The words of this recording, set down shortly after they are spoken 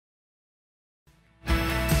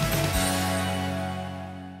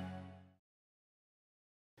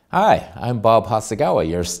Hi, I'm Bob Hasegawa,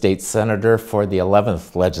 your state senator for the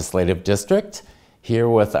 11th Legislative District, here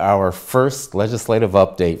with our first legislative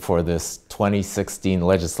update for this 2016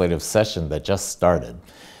 legislative session that just started.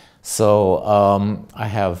 So I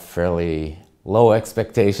have fairly low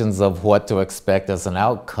expectations of what to expect as an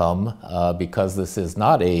outcome because this is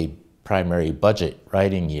not a primary budget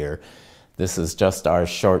writing year. This is just our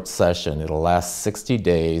short session. It'll last 60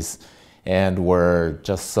 days. And we're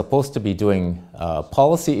just supposed to be doing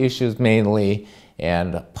policy issues mainly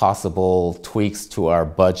and possible tweaks to our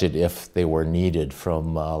budget if they were needed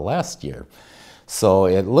from last year. So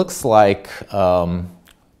it looks like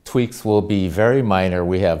tweaks will be very minor.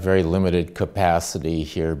 We have very limited capacity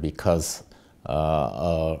here because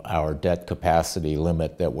our debt capacity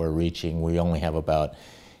limit that we're reaching. We only have about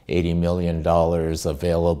 $80 million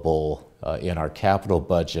available in our capital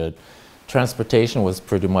budget. Transportation was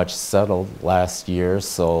pretty much settled last year,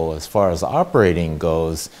 so as far as operating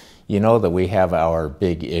goes, you know that we have our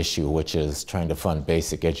big issue, which is trying to fund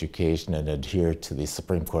basic education and adhere to the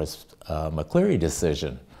Supreme Court's McCleary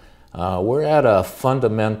decision. We're at a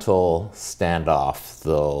fundamental standoff,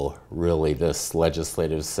 though, really, this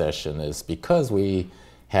legislative session is because we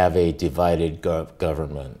have a divided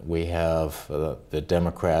government. We have the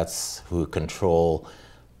Democrats who control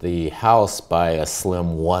the House by a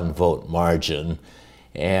slim 1-vote margin,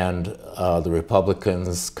 and the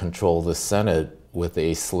Republicans control the Senate with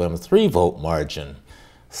a slim 3-vote margin.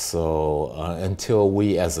 So until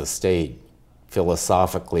we as a state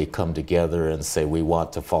philosophically come together and say we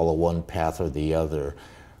want to follow one path or the other,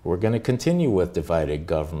 we're going to continue with divided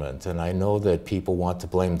government. And I know that people want to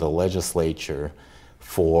blame the legislature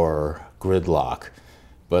for gridlock.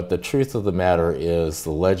 But the truth of the matter is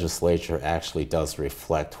the legislature actually does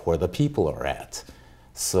reflect where the people are at.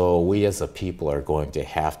 So we as a people are going to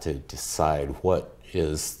have to decide what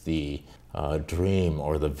is the dream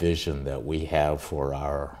or the vision that we have for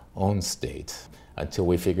our own state. Until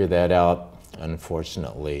we figure that out,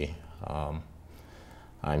 unfortunately,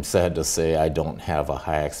 I'm sad to say I don't have a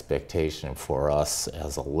high expectation for us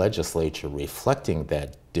as a legislature reflecting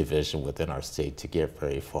that division within our state to get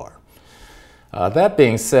very far. That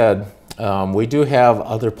being said, we do have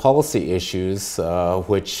other policy issues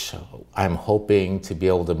which I'm hoping to be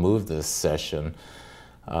able to move this session.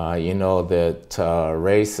 You know that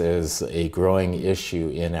race is a growing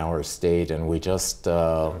issue in our state, and we just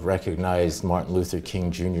recognized Martin Luther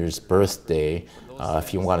King Jr.'s birthday.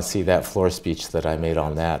 If you want to see that floor speech that I made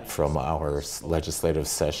on that from our legislative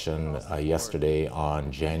session yesterday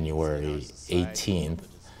on January 18th,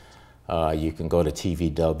 you can go to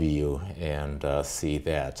TVW and see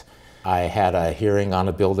that. I had a hearing on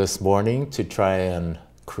a bill this morning to try and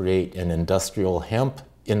create an industrial hemp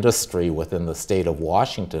industry within the state of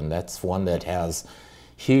Washington. That's one that has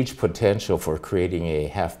huge potential for creating a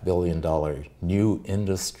 $500 million new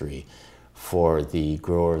industry for the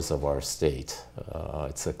growers of our state.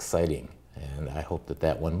 It's exciting, and I hope that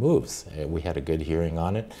that one moves. We had a good hearing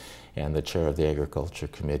on it, and the chair of the Agriculture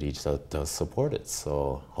Committee does support it,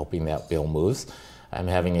 so hoping that bill moves. I'm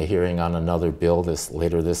having a hearing on another bill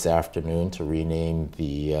later this afternoon to rename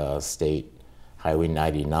the state Highway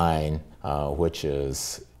 99, which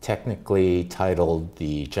is technically titled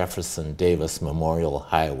the Jefferson Davis Memorial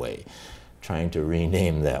Highway, trying to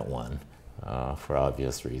rename that one for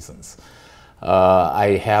obvious reasons.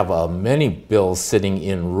 I have many bills sitting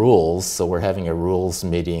in rules, so we're having a rules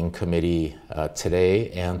meeting committee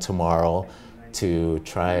today and tomorrow to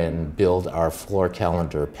try and build our floor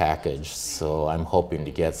calendar package. So I'm hoping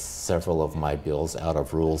to get several of my bills out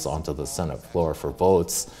of rules onto the Senate floor for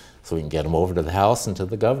votes so we can get them over to the House and to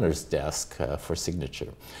the governor's desk for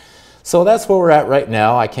signature. So that's where we're at right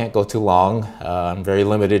now. I can't go too long. I'm very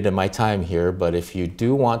limited in my time here, but if you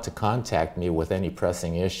do want to contact me with any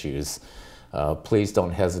pressing issues, please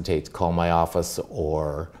don't hesitate to call my office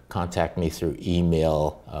or contact me through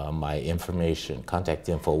email. My information, contact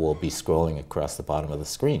info, will be scrolling across the bottom of the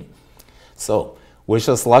screen. So wish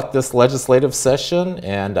us luck this legislative session,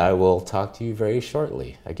 and I will talk to you very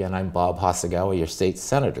shortly. Again, I'm Bob Hasegawa, your state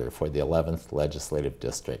senator for the 11th Legislative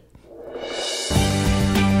District.